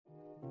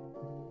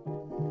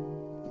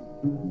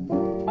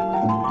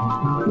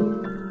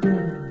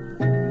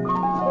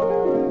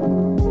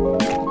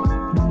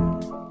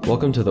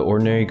Welcome to the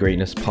Ordinary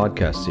Greatness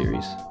podcast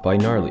series by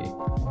Gnarly,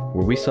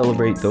 where we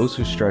celebrate those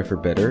who strive for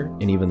better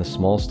in even the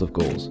smallest of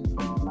goals.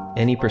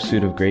 Any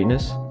pursuit of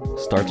greatness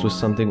starts with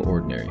something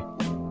ordinary.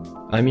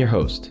 I'm your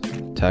host,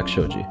 Tak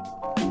Shoji.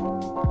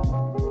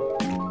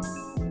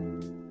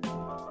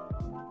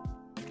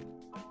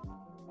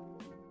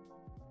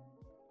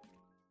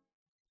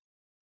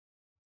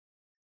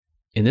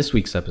 In this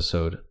week's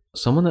episode,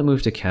 someone that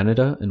moved to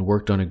Canada and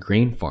worked on a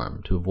grain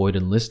farm to avoid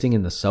enlisting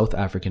in the South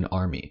African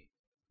Army.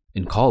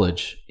 In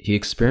college, he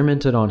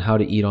experimented on how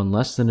to eat on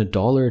less than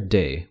 $1 a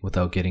day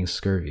without getting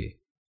scurvy.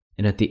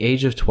 And at the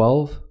age of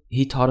 12,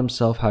 he taught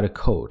himself how to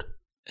code,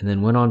 and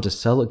then went on to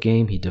sell a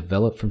game he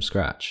developed from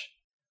scratch.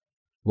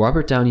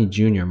 Robert Downey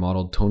Jr.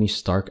 modeled Tony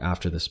Stark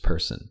after this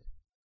person.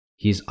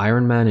 He's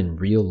Iron Man in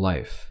real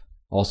life,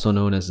 also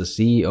known as the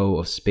CEO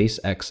of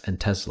SpaceX and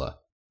Tesla.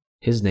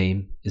 His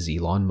name is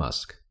Elon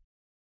Musk.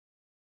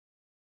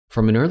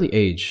 From an early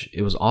age,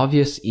 it was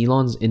obvious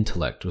Elon's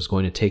intellect was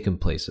going to take him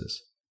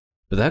places.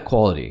 But that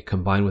quality,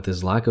 combined with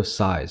his lack of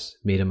size,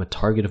 made him a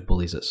target of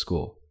bullies at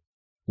school.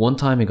 One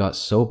time it got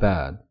so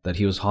bad that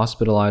he was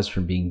hospitalized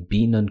from being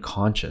beaten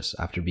unconscious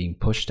after being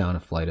pushed down a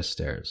flight of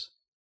stairs.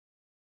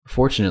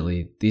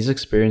 Fortunately, these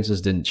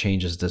experiences didn't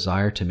change his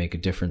desire to make a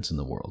difference in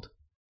the world.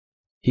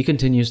 He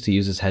continues to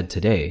use his head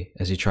today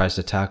as he tries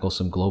to tackle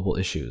some global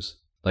issues,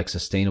 like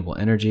sustainable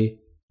energy,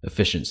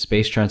 efficient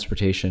space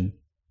transportation,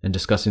 and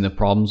discussing the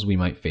problems we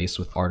might face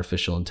with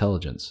artificial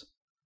intelligence.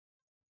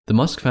 The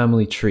Musk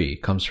family tree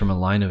comes from a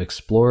line of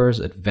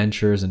explorers,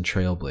 adventurers, and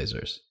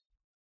trailblazers.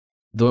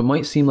 Though it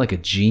might seem like a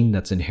gene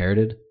that's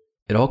inherited,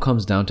 it all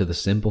comes down to the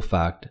simple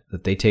fact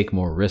that they take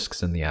more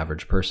risks than the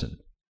average person.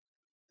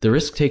 The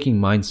risk-taking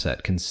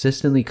mindset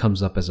consistently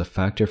comes up as a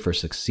factor for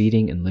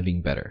succeeding and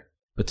living better.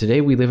 But today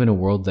we live in a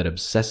world that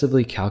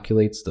obsessively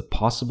calculates the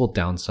possible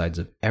downsides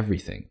of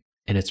everything,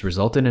 and it's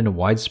resulted in a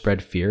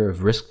widespread fear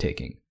of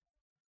risk-taking.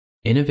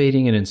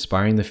 Innovating and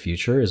inspiring the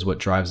future is what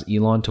drives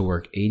Elon to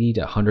work 80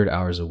 to 100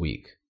 hours a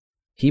week.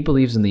 He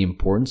believes in the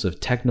importance of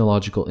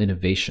technological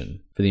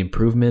innovation for the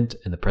improvement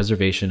and the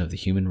preservation of the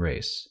human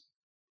race.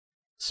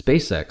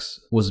 SpaceX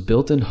was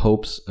built in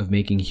hopes of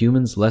making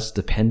humans less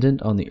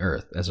dependent on the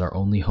Earth as our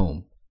only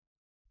home.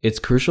 It's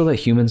crucial that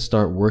humans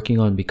start working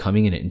on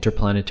becoming an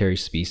interplanetary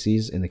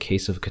species in the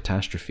case of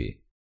catastrophe.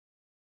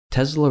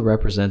 Tesla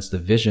represents the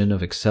vision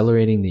of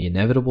accelerating the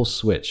inevitable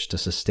switch to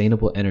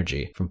sustainable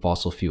energy from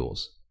fossil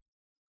fuels.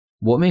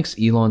 What makes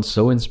Elon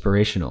so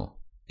inspirational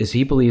is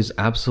he believes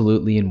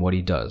absolutely in what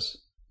he does,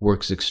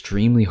 works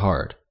extremely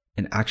hard,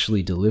 and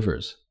actually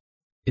delivers.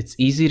 It's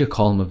easy to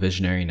call him a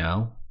visionary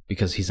now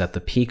because he's at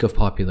the peak of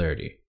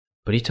popularity,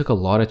 but he took a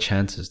lot of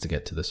chances to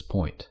get to this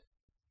point.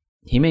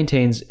 He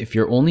maintains if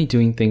you're only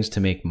doing things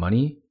to make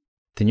money,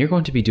 then you're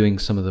going to be doing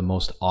some of the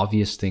most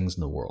obvious things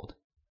in the world.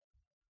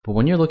 But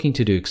when you're looking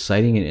to do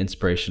exciting and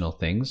inspirational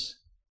things,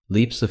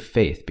 leaps of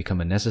faith become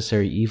a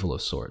necessary evil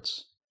of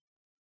sorts.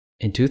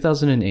 In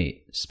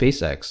 2008,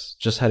 SpaceX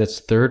just had its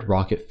third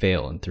rocket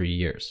fail in 3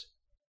 years.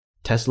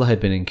 Tesla had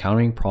been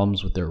encountering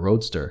problems with their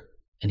Roadster,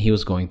 and he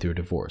was going through a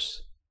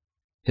divorce.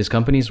 His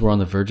companies were on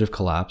the verge of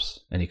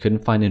collapse, and he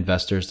couldn't find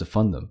investors to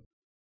fund them.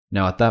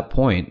 Now at that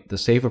point, the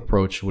safe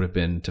approach would have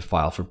been to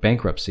file for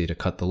bankruptcy to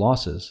cut the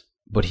losses,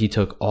 but he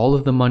took all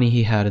of the money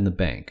he had in the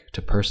bank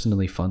to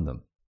personally fund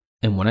them.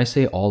 And when I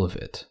say all of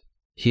it,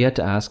 he had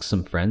to ask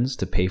some friends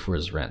to pay for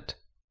his rent.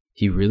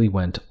 He really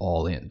went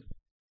all in.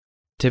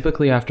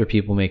 Typically after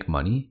people make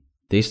money,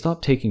 they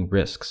stop taking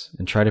risks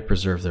and try to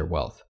preserve their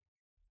wealth.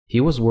 He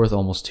was worth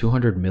almost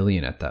 $200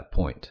 million at that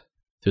point,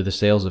 through the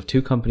sales of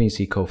 2 companies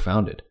he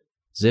co-founded,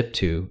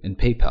 Zip2 and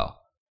PayPal.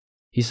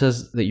 He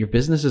says that your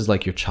business is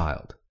like your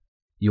child.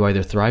 You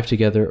either thrive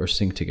together or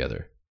sink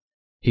together.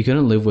 He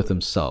couldn't live with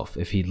himself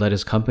if he'd let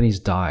his companies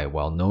die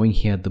while knowing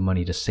he had the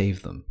money to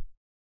save them.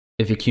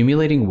 If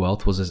accumulating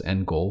wealth was his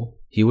end goal,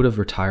 he would have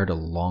retired a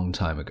long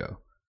time ago.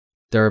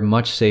 There are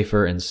much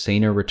safer and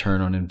saner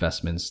return on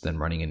investments than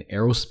running an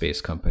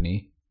aerospace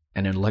company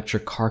and an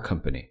electric car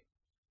company.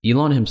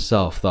 Elon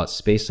himself thought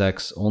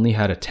SpaceX only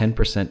had a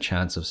 10%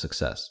 chance of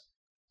success.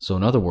 So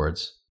in other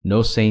words,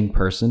 no sane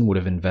person would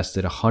have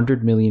invested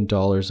 $100 million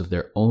of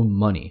their own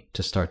money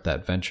to start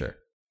that venture.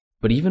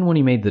 But even when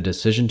he made the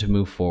decision to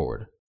move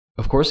forward,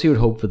 of course he would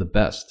hope for the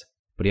best,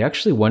 but he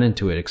actually went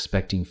into it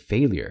expecting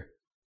failure.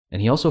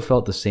 And he also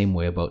felt the same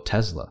way about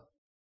Tesla.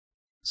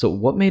 So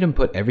what made him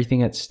put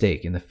everything at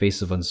stake in the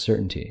face of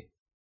uncertainty?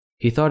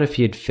 He thought if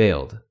he had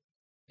failed,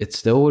 it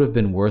still would have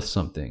been worth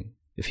something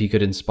if he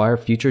could inspire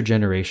future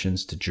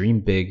generations to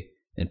dream big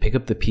and pick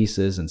up the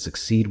pieces and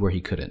succeed where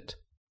he couldn't.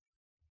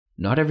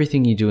 Not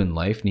everything you do in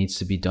life needs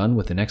to be done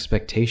with an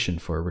expectation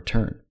for a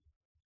return.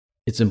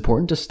 It's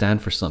important to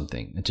stand for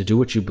something and to do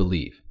what you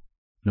believe,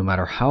 no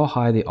matter how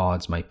high the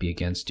odds might be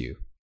against you.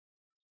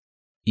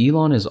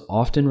 Elon is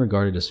often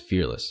regarded as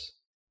fearless,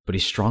 but he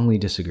strongly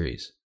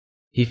disagrees.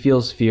 He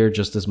feels fear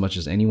just as much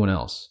as anyone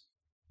else,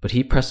 but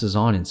he presses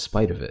on in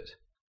spite of it.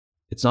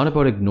 It's not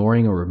about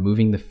ignoring or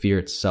removing the fear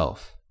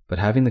itself, but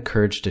having the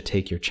courage to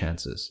take your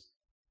chances.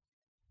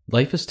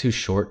 Life is too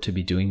short to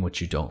be doing what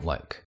you don't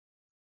like.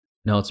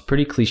 Now, it's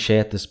pretty cliche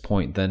at this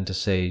point then to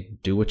say,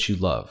 do what you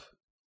love.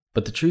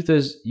 But the truth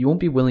is, you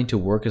won't be willing to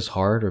work as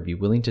hard or be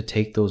willing to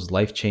take those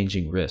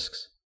life-changing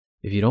risks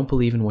if you don't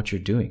believe in what you're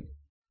doing.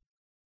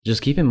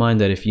 Just keep in mind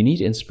that if you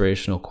need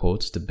inspirational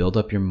quotes to build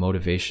up your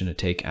motivation to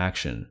take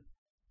action,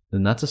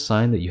 then that's a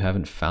sign that you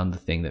haven't found the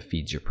thing that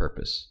feeds your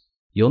purpose.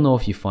 You'll know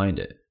if you find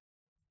it.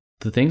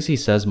 The things he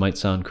says might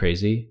sound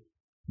crazy,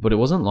 but it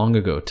wasn't long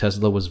ago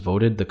Tesla was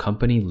voted the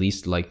company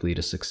least likely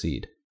to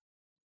succeed.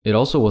 It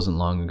also wasn't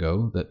long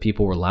ago that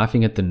people were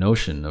laughing at the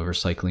notion of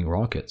recycling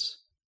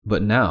rockets.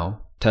 But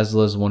now,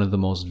 Tesla is one of the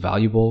most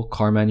valuable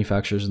car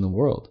manufacturers in the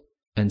world,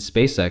 and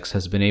SpaceX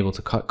has been able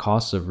to cut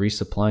costs of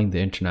resupplying the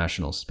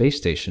International Space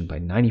Station by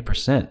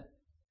 90%.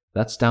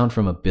 That's down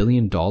from $1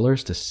 billion to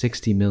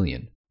 $60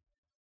 million.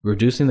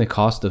 Reducing the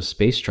cost of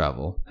space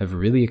travel have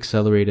really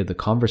accelerated the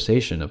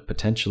conversation of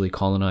potentially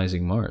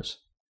colonizing Mars.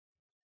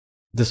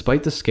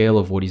 Despite the scale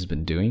of what he's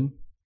been doing,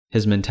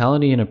 his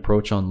mentality and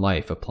approach on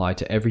life apply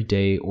to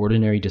everyday,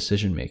 ordinary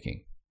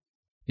decision-making.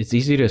 It's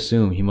easy to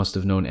assume he must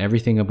have known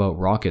everything about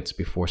rockets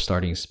before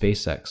starting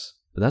SpaceX,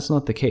 but that's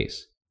not the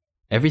case.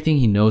 Everything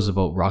he knows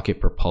about rocket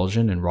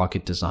propulsion and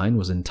rocket design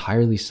was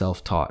entirely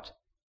self-taught.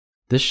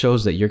 This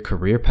shows that your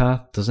career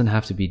path doesn't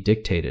have to be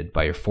dictated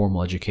by your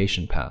formal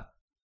education path.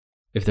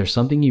 If there's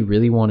something you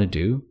really want to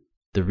do,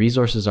 the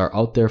resources are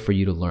out there for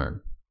you to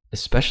learn,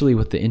 especially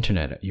with the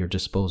internet at your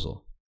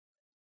disposal.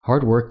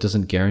 Hard work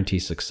doesn't guarantee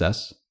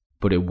success,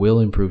 but it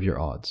will improve your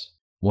odds.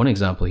 One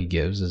example he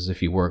gives is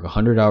if you work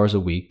 100 hours a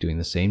week doing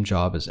the same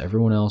job as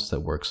everyone else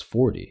that works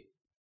 40,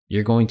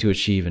 you're going to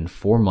achieve in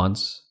 4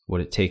 months what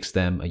it takes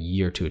them a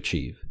year to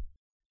achieve.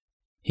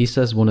 He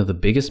says one of the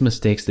biggest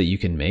mistakes that you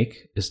can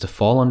make is to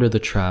fall under the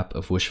trap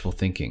of wishful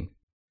thinking.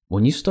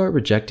 When you start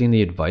rejecting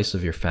the advice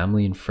of your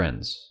family and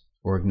friends,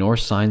 or ignore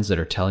signs that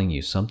are telling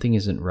you something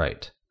isn't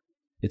right,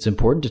 it's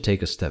important to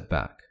take a step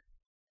back.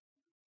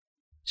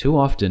 Too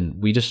often,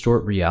 we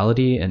distort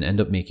reality and end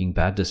up making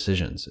bad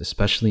decisions,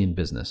 especially in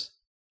business.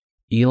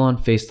 Elon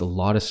faced a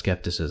lot of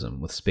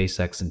skepticism with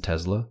SpaceX and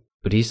Tesla,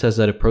 but he says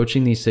that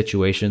approaching these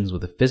situations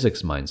with a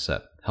physics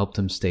mindset helped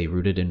him stay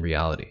rooted in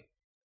reality.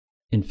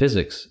 In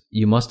physics,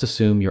 you must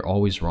assume you're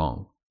always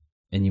wrong,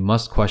 and you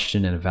must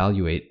question and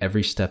evaluate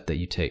every step that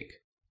you take.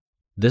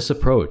 This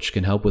approach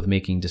can help with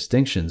making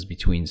distinctions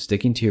between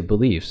sticking to your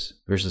beliefs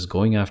versus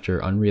going after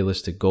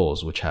unrealistic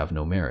goals which have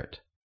no merit.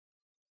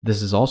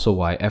 This is also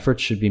why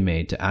efforts should be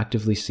made to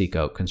actively seek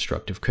out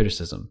constructive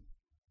criticism.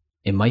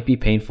 It might be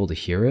painful to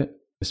hear it,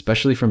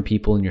 especially from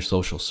people in your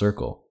social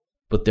circle,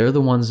 but they're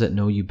the ones that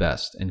know you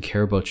best and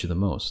care about you the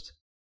most.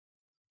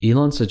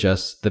 Elon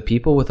suggests that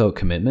people without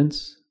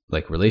commitments,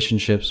 like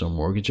relationships or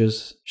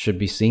mortgages, should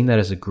be seeing that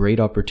as a great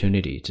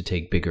opportunity to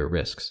take bigger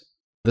risks.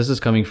 This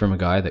is coming from a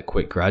guy that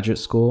quit graduate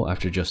school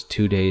after just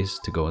 2 days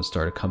to go and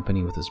start a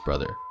company with his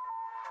brother.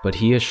 But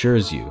he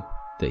assures you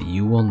that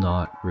you will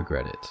not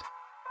regret it.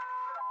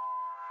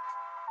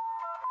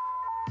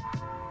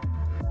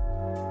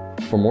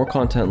 For more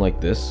content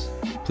like this,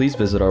 please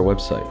visit our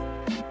website,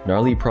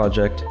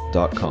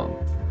 gnarlyproject.com.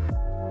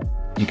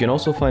 You can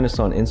also find us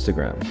on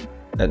Instagram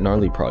at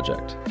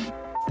gnarlyproject.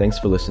 Thanks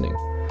for listening.